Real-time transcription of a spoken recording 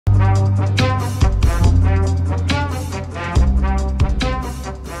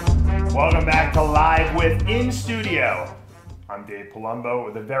Welcome back to Live with In Studio. I'm Dave Palumbo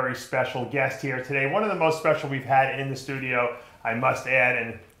with a very special guest here today. One of the most special we've had in the studio, I must add,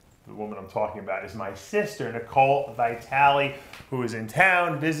 and the woman I'm talking about is my sister, Nicole Vitale, who is in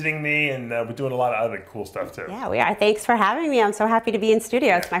town visiting me, and we're doing a lot of other cool stuff too. Yeah, we are. Thanks for having me. I'm so happy to be in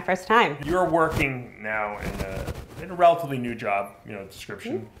studio. It's my first time. You're working now in a relatively new job,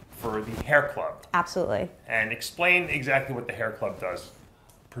 description, for the Hair Club. Absolutely. And explain exactly what the Hair Club does.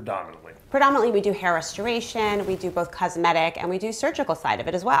 Predominantly, we do hair restoration, we do both cosmetic, and we do surgical side of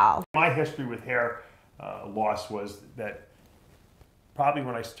it as well. My history with hair loss was that probably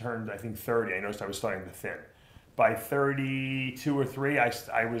when I turned, I think 30, I noticed I was starting to thin. By 32 or 3,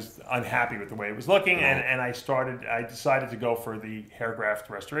 I was unhappy with the way it was looking, right. and I decided to go for the hair graft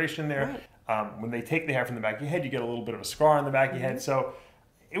restoration there. Right. When they take the hair from the back of your head, you get a little bit of a scar on the back of your head. So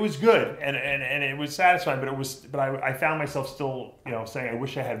it was good, and it was satisfying, but I found myself still, saying I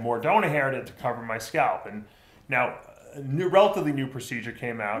wish I had more donor hair to cover my scalp. And now a relatively new procedure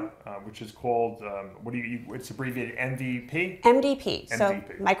came out, which is called it's abbreviated MVP. MDP. So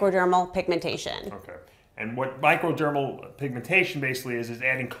microdermal pigmentation. Okay. And what microdermal pigmentation basically is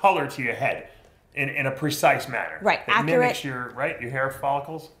adding color to your head in a precise manner. Right. It mimics your hair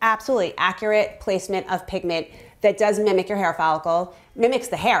follicles. Absolutely accurate placement of pigment that does mimic your hair follicle, mimics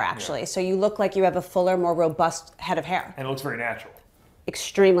the hair actually. Yeah. So you look like you have a fuller, more robust head of hair. And it looks very natural.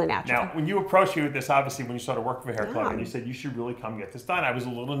 Extremely natural. Now, when you approached me with this, obviously when you started working for Hair Club and you said you should really come get this done, I was a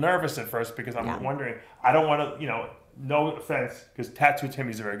little nervous at first because I'm wondering, I don't want to, no offense, because Tattoo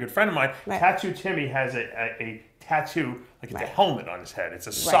Timmy's a very good friend of mine. Right. Tattoo Timmy has a tattoo, like it's a helmet on his head. It's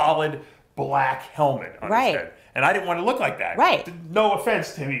a solid black helmet on his head. And I didn't want to look like that. Right. No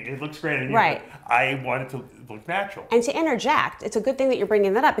offense, Timmy. It looks great on you. Right. I wanted to look natural. And to interject, it's a good thing that you're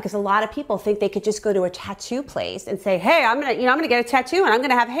bringing that up because a lot of people think they could just go to a tattoo place and say, "Hey, I'm gonna get a tattoo and I'm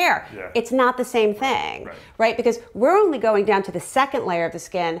gonna have hair." Yeah. It's not the same thing, right? Because we're only going down to the second layer of the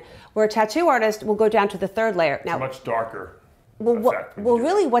skin, where a tattoo artist will go down to the third layer. Now, it's a much darker. Well,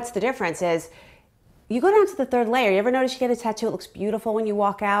 really, what's the difference is, you go down to the third layer. You ever notice you get a tattoo, it looks beautiful when you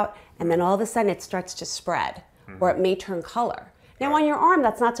walk out, and then all of a sudden it starts to spread, or it may turn color. Now on your arm,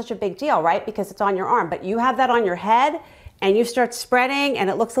 that's not such a big deal, right? Because it's on your arm, but you have that on your head, and you start spreading, and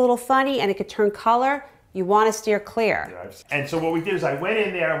it looks a little funny, and it could turn color. You want to steer clear. Yeah, and so what we did is I went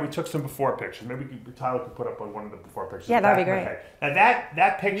in there and we took some before pictures. Maybe Tyler could put up one of the before pictures. Yeah, that'd be great. Now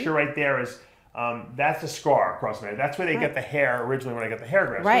that picture right there is, that's a scar across my head. That's where they get the hair originally when I got the hair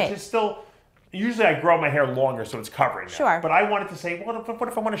graft. Right. Which is still, usually I grow my hair longer so it's covering that. Sure. But I wanted to say, what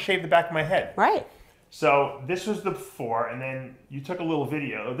if I want to shave the back of my head? Right. So this was the before, and then you took a little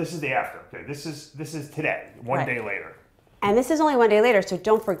video. This is the after. Okay, this is today, one day later. And this is only 1 day later, so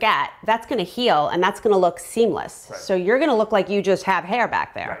don't forget, that's going to heal, and that's going to look seamless. Right. So you're going to look like you just have hair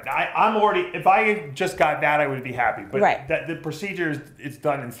back there. Right. Now, I'm already, if I just got that, I would be happy. But the procedure is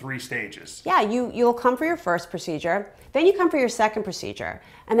done in 3 stages. Yeah, you'll come for your first procedure, then you come for your second procedure,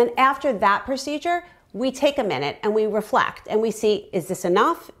 and then after that procedure, we take a minute and we reflect and we see, is this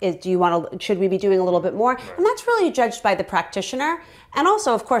enough? Should we be doing a little bit more? Right. And that's really judged by the practitioner and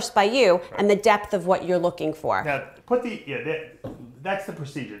also, of course, by you and the depth of what you're looking for. Now, that's the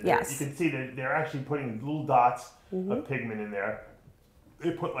procedure. Yes. You can see that they're actually putting little dots of pigment in there.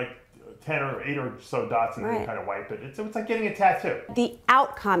 They put like 10 or 8 or so dots and then they kind of wipe it. It's like getting a tattoo. The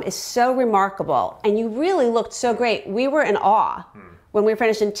outcome is so remarkable and you really looked so great. We were in awe. When we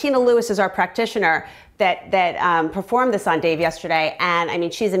finished, and Tina Lewis is our practitioner that performed this on Dave yesterday, and I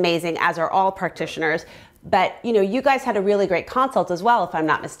mean, she's amazing, as are all practitioners. But you guys had a really great consult as well, if I'm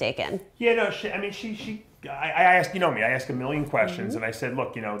not mistaken. Yeah, no, I asked, I asked a million questions, and I said,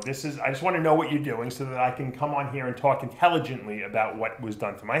 look, I just want to know what you're doing so that I can come on here and talk intelligently about what was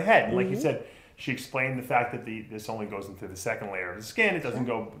done to my head. And like you said, she explained the fact that this only goes into the second layer of the skin. It doesn't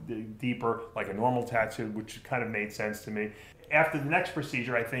go deeper like a normal tattoo, which kind of made sense to me. After the next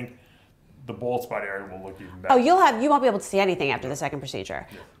procedure, I think the bald spot area will look even better. Oh, you won't be able to see anything after the second procedure.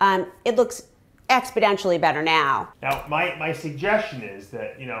 Yeah. It looks exponentially better now. Now, my suggestion is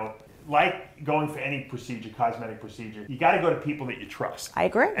that, like going for any procedure, cosmetic procedure, you got to go to people that you trust. I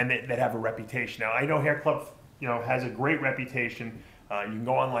agree. And that have a reputation. Now, I know Hair Club, has a great reputation. You can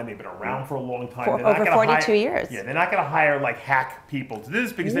go online. They've been around for a long time. Over 42 years. Yeah, they're not going to hire like hack people to do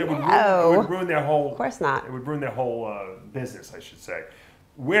this because it would ruin their whole. Of course not. It would ruin their whole business, I should say.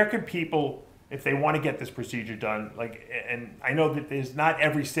 Where could people if they want to get this procedure done, like, and I know that there's not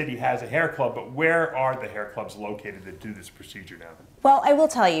every city has a hair club, but where are the hair clubs located that do this procedure now? Well, I will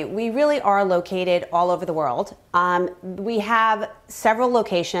tell you, we really are located all over the world. We have several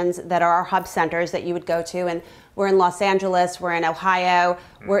locations that are our hub centers that you would go to, and we're in Los Angeles, we're in Ohio,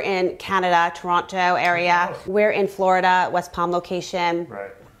 we're in Canada, Toronto area, we're in Florida, West Palm location.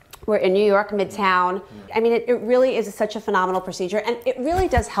 Right. We're in New York, Midtown. I mean, it really is such a phenomenal procedure, and it really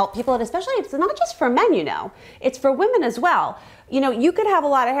does help people, and especially it's not just for men, you know, it's for women as well. You know, you could have a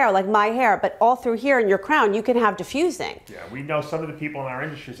lot of hair, like my hair, but all through here in your crown, you can have diffusing. Yeah, we know some of the people in our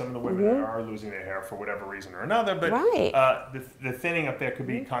industry, some of the women are losing their hair for whatever reason or another, but the thinning up there could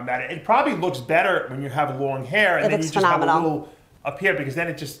be combated. It probably looks better when you have long hair, and then you just have a little up here, because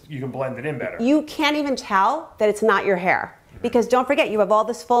then you can blend it in better. You can't even tell that it's not your hair. Because don't forget, you have all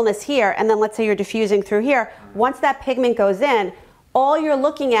this fullness here, and then let's say you're diffusing through here. Once that pigment goes in, all you're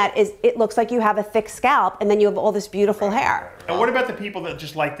looking at is it looks like you have a thick scalp, and then you have all this beautiful hair. And what about the people that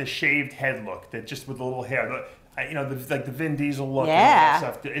just like the shaved head look, that just with a little hair, you know, like the Vin Diesel look and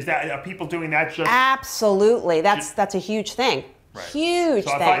all that stuff? Are people doing that just? Absolutely, that's a huge thing. Right. Huge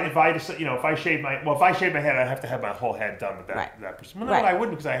so thing. If I shave my head, I have to have my whole head done with that. Well, no, I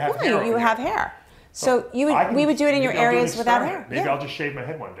wouldn't, because I have hair. You have hair. So we would do it in your areas without hair. Maybe I'll just shave my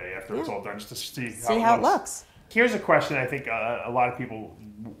head one day after it's all done, just to see how it looks. Here's a question I think a lot of people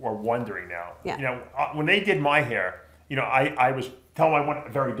are wondering now. Yeah. You know, when they did my hair, you know, I was telling my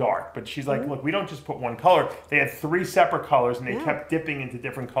one very dark, but she's like, look, we don't just put one color. They had 3 separate colors, and they kept dipping into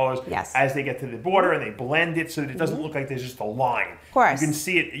different colors as they get to the border, and they blend it so that it doesn't look like there's just a line. Of course. You can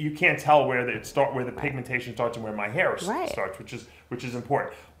see it. You can't tell where the pigmentation starts and where my hair starts, which is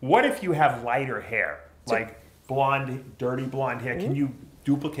important. What if you have lighter hair, like blonde, dirty blonde hair? Can you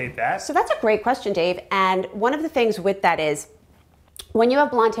duplicate that? So that's a great question, Dave. And one of the things with that is, when you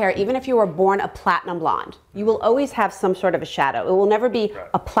have blonde hair, even if you were born a platinum blonde, you will always have some sort of a shadow. It will never be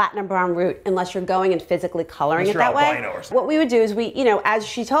a platinum brown root unless you're going and physically coloring it that way. What we would do is you know, as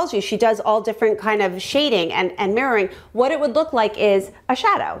she tells you, she does all different kind of shading and mirroring. What it would look like is a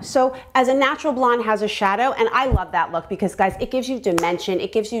shadow. So as a natural blonde has a shadow, and I love that look because, guys, it gives you dimension,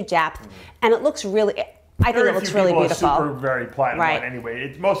 it gives you depth, and it looks really, I think it looks really beautiful. Are super very platinum blonde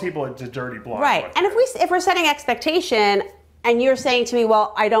anyway. Most people, it's a dirty blonde. Right, and if we're setting expectation, and you're saying to me,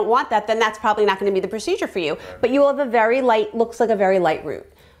 well, I don't want that, then that's probably not going to be the procedure for you. Right. But you will have a very light, looks like a very light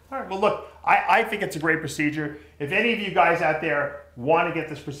root. All right, well, look, I think it's a great procedure. If any of you guys out there want to get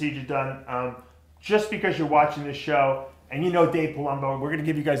this procedure done, just because you're watching this show, and you know Dave Palumbo, we're going to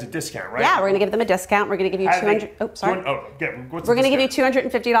give you guys a discount, right? Yeah, we're going to give them a discount. We're going to give you we're going to give you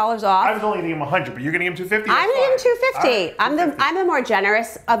 $250 off. I was only going to give them 100, but you're going to give them $250. I'm going to give them $250. I'm the more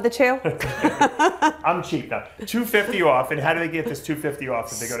generous of the two. I'm cheap now. $250 off, and how do they get this $250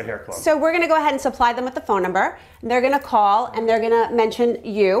 off if they go to Hair Club? So we're going to go ahead and supply them with the phone number. They're going to call, and they're going to mention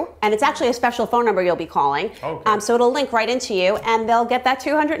you, and it's actually a special phone number you'll be calling. Okay. So it'll link right into you, and they'll get that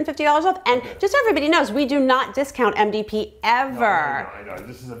 $250 off. And just so everybody knows, we do not discount MDP ever. No, I know.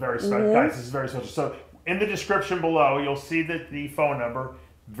 This is a very special, guys. This is very special. So in the description below, you'll see the phone number.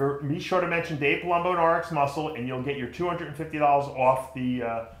 Be sure to mention Dave Palumbo and RX Muscle, and you'll get your $250 off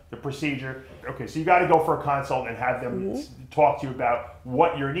the procedure. Okay, so you got to go for a consult and have them talk to you about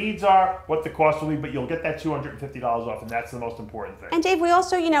what your needs are, what the cost will be, but you'll get that $250 off, and that's the most important thing. And Dave, we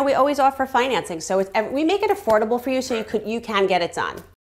also, you know, we always offer financing, so we make it affordable for you, so you can get it done.